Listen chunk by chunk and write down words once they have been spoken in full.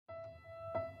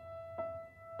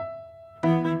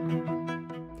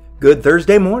Good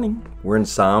Thursday morning. We're in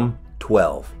Psalm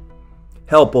 12.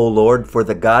 Help, O Lord, for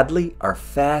the godly are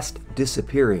fast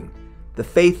disappearing. The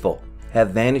faithful have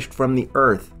vanished from the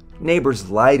earth. Neighbors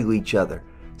lie to each other,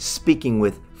 speaking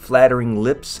with flattering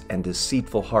lips and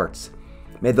deceitful hearts.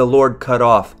 May the Lord cut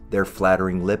off their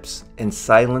flattering lips and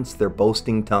silence their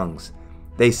boasting tongues.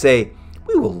 They say,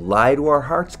 "We will lie to our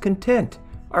heart's content.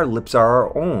 Our lips are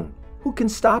our own. Who can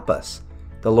stop us?"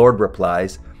 The Lord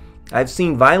replies, "I've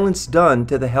seen violence done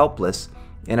to the helpless,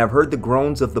 and I've heard the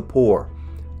groans of the poor.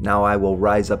 Now I will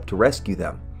rise up to rescue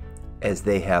them, as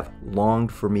they have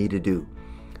longed for me to do."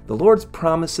 The Lord's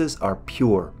promises are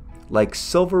pure, like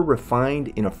silver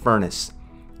refined in a furnace,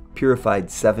 purified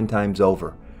 7 times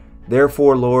over.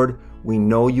 Therefore, Lord, we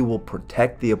know you will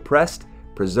protect the oppressed,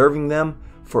 preserving them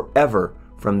forever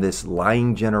from this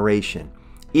lying generation,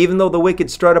 even though the wicked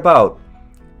strut about,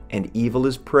 and evil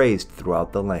is praised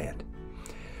throughout the land.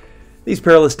 These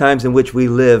perilous times in which we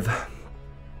live,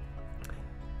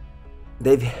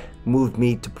 they've moved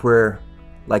me to prayer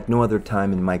like no other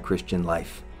time in my Christian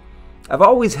life. I've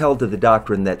always held to the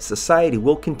doctrine that society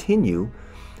will continue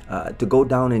to go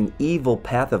down an evil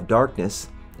path of darkness,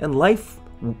 and life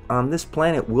on this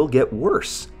planet will get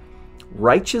worse.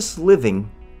 Righteous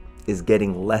living is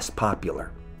getting less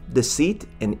popular. Deceit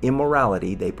and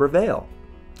immorality, they prevail.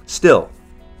 Still,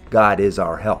 God is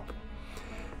our help.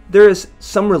 There is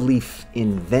some relief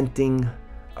in venting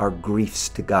our griefs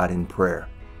to God in prayer.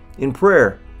 In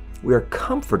prayer, we are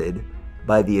comforted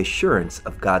by the assurance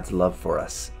of God's love for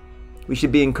us. We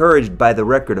should be encouraged by the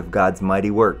record of God's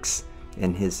mighty works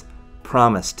and His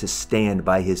promise to stand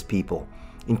by His people.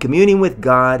 In communing with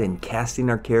God and casting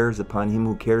our cares upon Him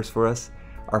who cares for us,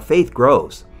 our faith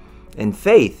grows, and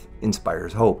faith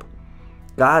inspires hope.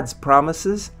 God's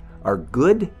promises are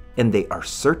good and they are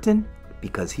certain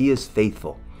because He is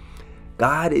faithful.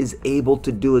 God is able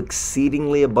to do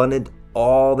exceedingly abundant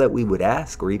all that we would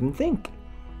ask or even think.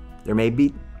 There may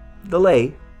be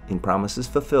delay in promises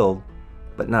fulfilled,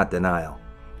 but not denial.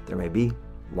 There may be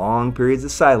long periods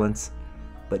of silence,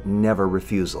 but never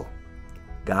refusal.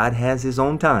 God has His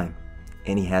own time,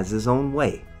 and He has His own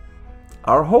way.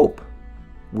 Our hope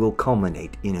will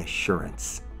culminate in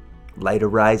assurance. Light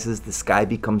arises, the sky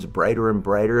becomes brighter and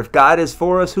brighter. If God is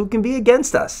for us, who can be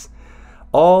against us?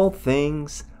 All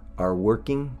things are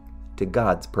working to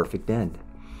God's perfect end.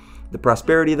 The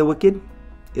prosperity of the wicked,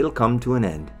 it'll come to an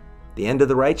end. The end of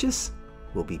the righteous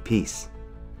will be peace.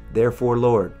 Therefore,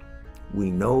 Lord, we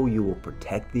know you will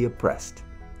protect the oppressed,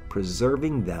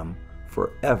 preserving them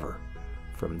forever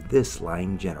from this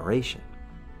lying generation.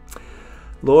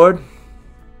 Lord,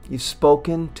 you've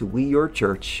spoken to we, your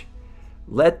church.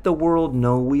 Let the world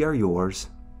know we are yours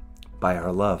by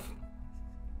our love.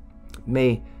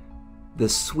 May the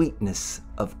sweetness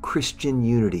of Christian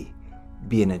unity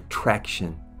be an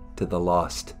attraction to the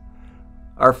lost.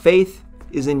 Our faith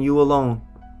is in you alone.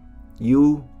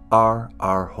 You are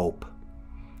our hope.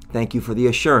 Thank you for the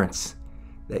assurance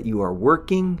that you are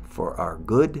working for our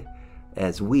good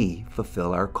as we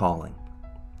fulfill our calling.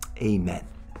 Amen.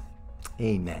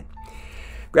 Amen.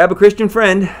 Grab a Christian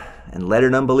friend and let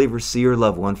an unbeliever see your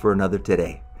love one for another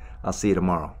today. I'll see you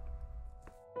tomorrow.